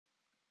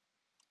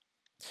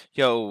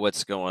Yo,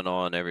 what's going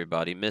on,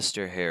 everybody?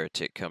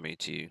 MrHereticC coming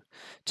to you.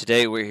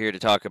 Today, we're here to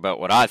talk about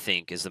what I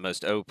think is the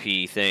most OP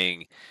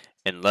thing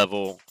in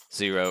level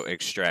 0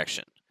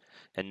 extraction.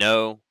 And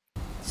no,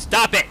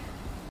 stop it!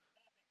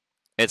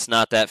 It's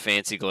not that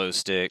fancy glow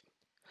stick.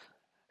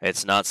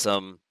 It's not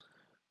some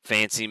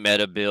fancy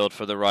meta build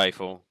for the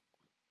rifle.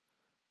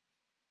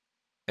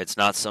 It's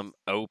not some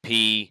OP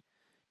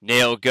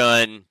nail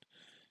gun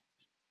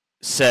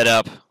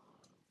setup.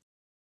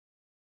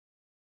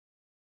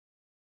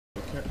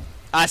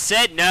 I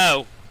said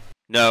no!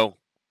 No,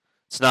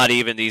 it's not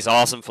even these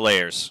awesome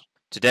flares.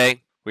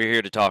 Today, we're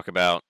here to talk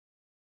about...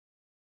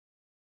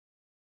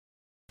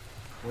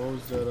 What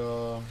was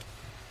that,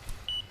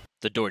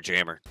 the door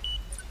jammer.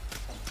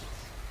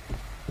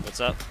 What's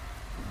up?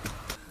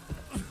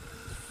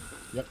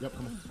 Yep, come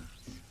on.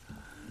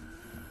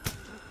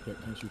 Yeah,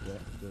 can't shoot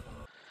that. Good.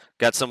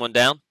 Got someone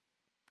down?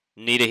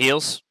 Need a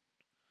heals?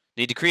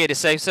 Need to create a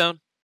safe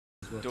zone?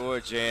 Door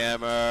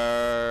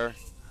jammer.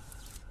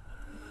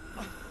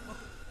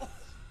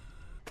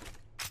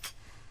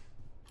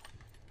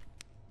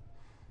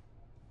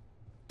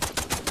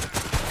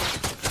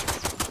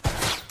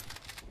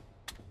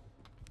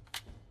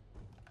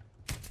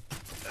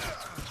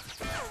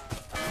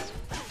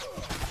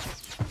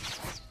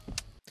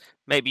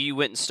 Maybe you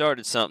went and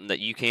started something that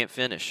you can't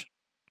finish.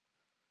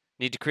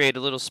 Need to create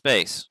a little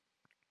space.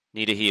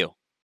 Need a heal.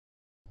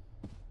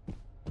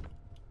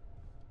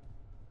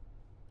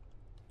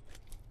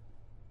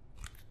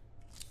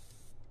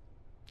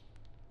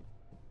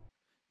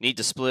 Need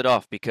to split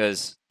off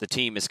because the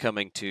team is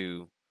coming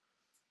to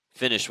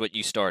finish what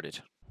you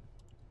started.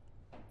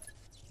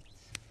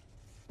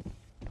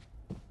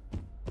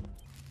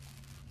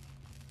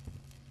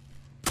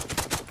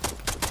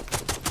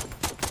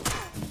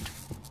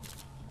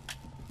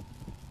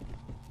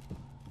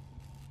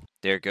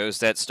 There goes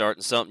that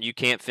starting something you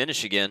can't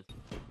finish again.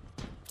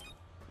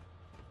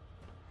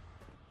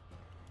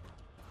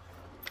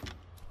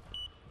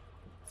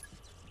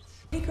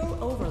 Eco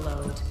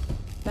overload.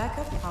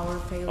 Backup power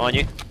failure. On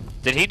you.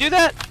 Did he do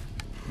that?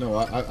 No,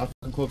 I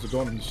fucking closed the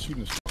door and he's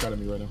shooting the shit out of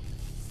me right now.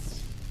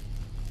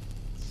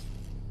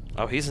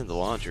 Oh, he's in the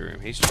laundry room.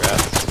 He's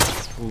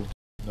trapped. Ooh,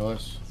 no,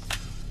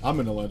 I'm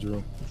in the laundry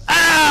room.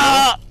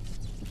 Ah!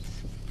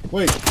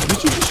 Wait,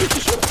 did you just shoot the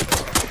shit?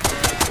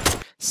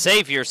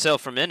 Save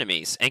yourself from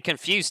enemies and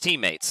confuse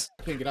teammates.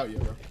 I can't get out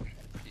yet, bro.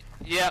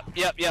 Yep.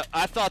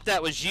 I thought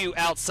that was you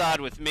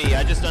outside with me.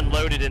 I just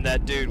unloaded in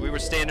that dude. We were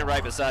standing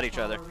right beside each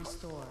other.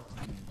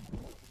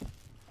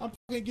 I'm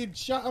fucking getting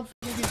shot. I'm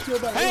fucking getting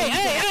killed by Hey,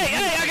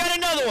 I got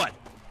another one.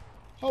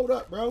 Hold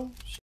up, bro.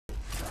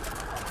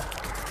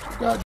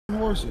 Goddamn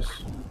horses.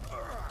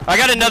 I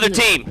got another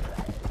team.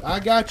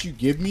 I got you.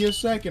 Give me a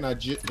second.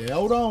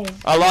 Hold on.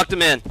 I locked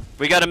them in.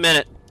 We got a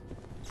minute.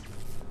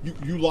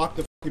 You locked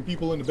the fucking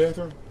people in the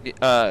bathroom?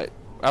 I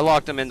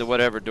locked them into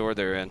whatever door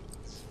they're in.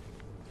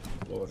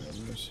 Lord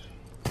have mercy.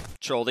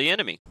 Troll the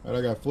enemy.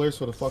 Alright, I got flares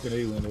for the fucking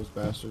alien, those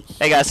bastards.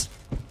 Hey guys.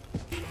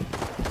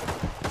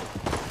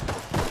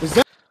 Is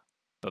that?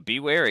 But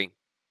be wary.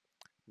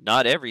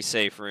 Not every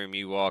safe room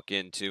you walk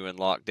into and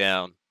lock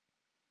down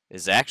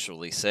is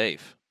actually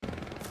safe.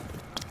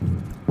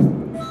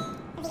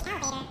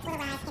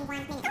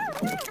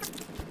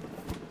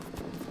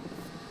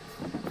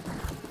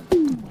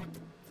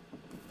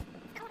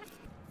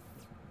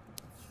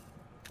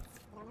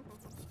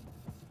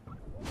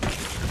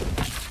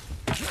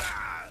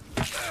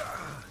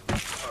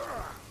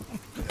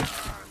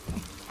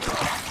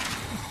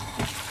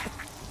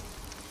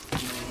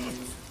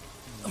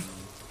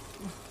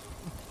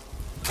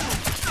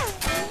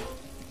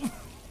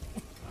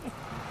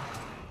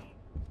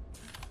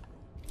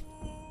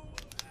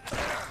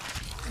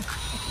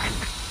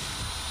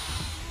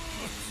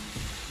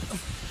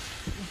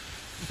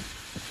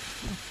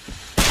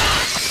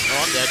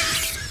 Oh, I'm dead.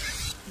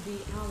 The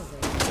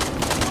elevator.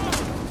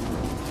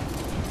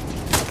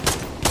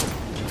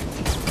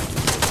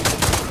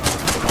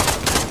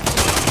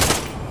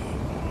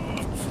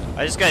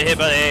 I just got hit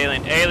by the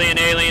alien.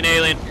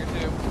 Alien.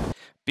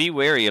 Be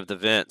wary of the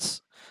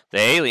vents. The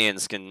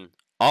aliens can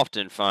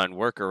often find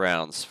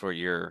workarounds for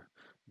your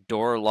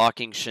door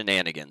locking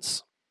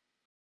shenanigans.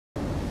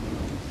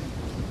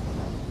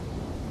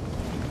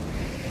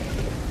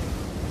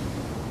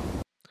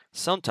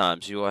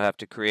 Sometimes you will have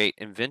to create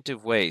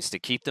inventive ways to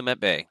keep them at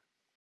bay.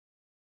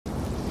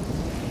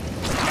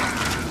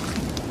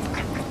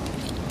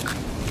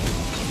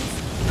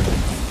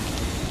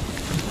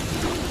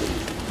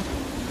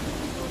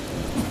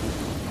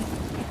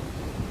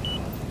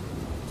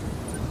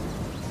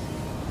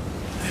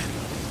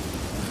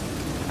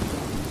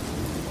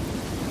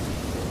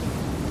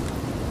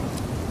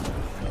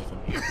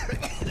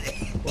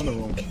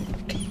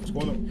 What's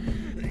going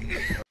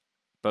on?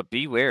 But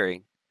be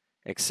wary.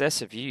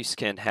 Excessive use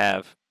can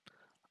have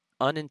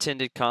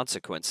unintended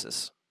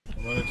consequences.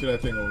 I'm running to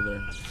that thing over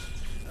there.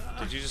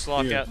 Did you just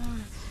lock Here. out?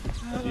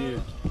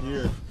 Here.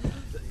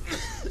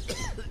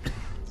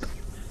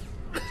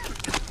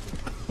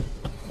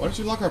 Why don't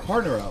you lock our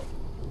partner out?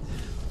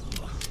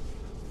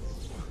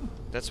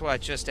 That's why I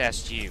just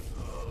asked you.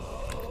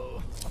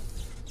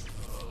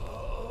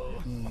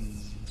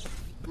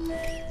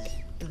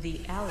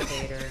 The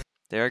elevator.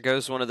 There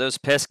goes one of those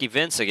pesky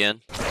vents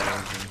again.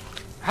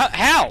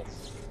 How?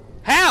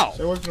 How?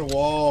 Stay away from the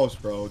walls,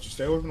 bro. Just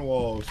stay away from the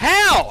walls.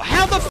 How?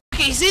 How the f***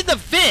 he's in the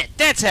vent?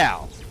 That's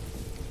how.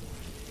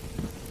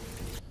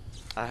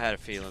 I had a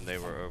feeling they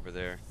were over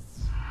there.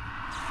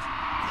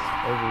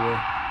 Over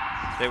where?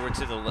 They were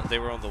to the. They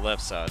were on the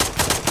left side.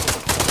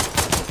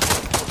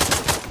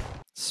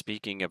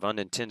 Speaking of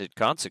unintended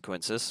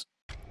consequences,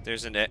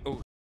 there's an egg.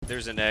 Ooh,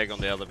 there's an egg on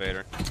the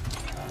elevator.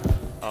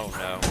 Oh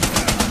no!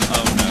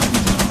 Oh no!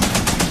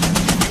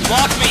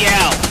 Lock me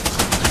out!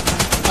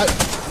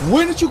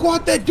 When did you go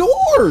out that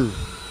door?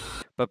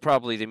 But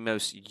probably the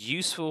most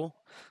useful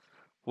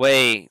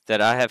way that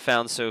I have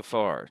found so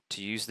far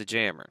to use the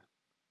jammer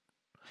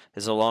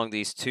is along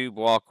these tube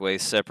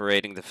walkways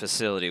separating the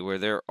facility where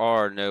there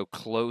are no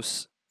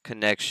close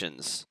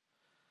connections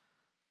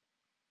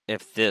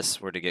if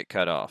this were to get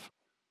cut off.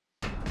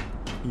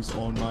 He's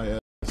on my ass.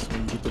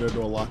 When you get to that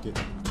door, lock it.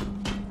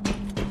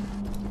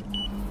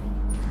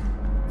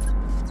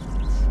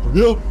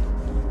 Yep.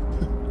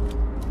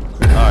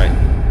 Alright.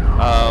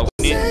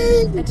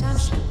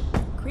 Attention.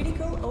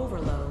 Critical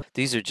overload.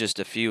 These are just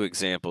a few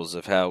examples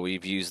of how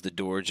we've used the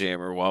door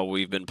jammer while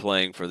we've been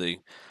playing for the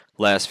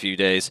last few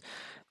days.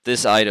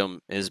 This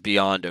item is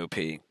beyond OP.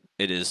 It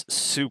is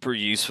super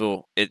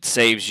useful. It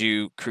saves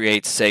you,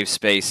 creates safe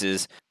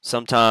spaces.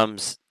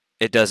 Sometimes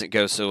it doesn't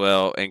go so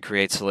well and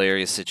creates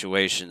hilarious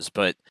situations,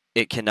 but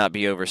it cannot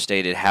be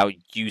overstated how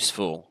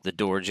useful the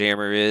door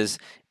jammer is.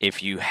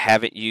 If you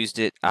haven't used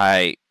it,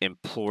 I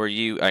implore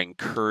you, I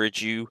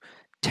encourage you,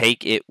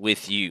 take it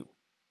with you.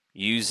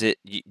 Use it.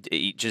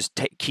 Just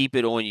keep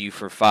it on you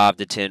for 5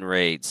 to 10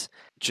 raids.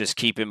 Just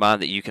keep in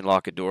mind that you can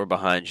lock a door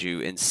behind you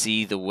and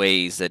see the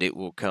ways that it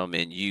will come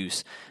in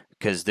use,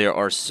 because there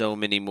are so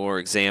many more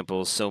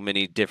examples, so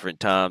many different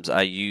times.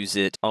 I use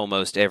it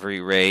almost every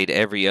raid,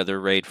 every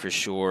other raid for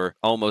sure.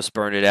 Almost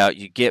burn it out.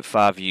 You get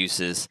 5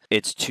 uses.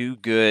 It's too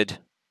good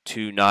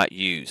to not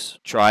use.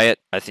 Try it.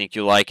 I think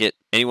you'll like it.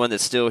 Anyone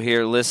that's still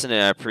here listening,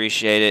 I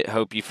appreciate it.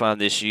 Hope you find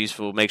this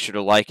useful. Make sure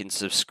to like and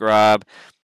subscribe.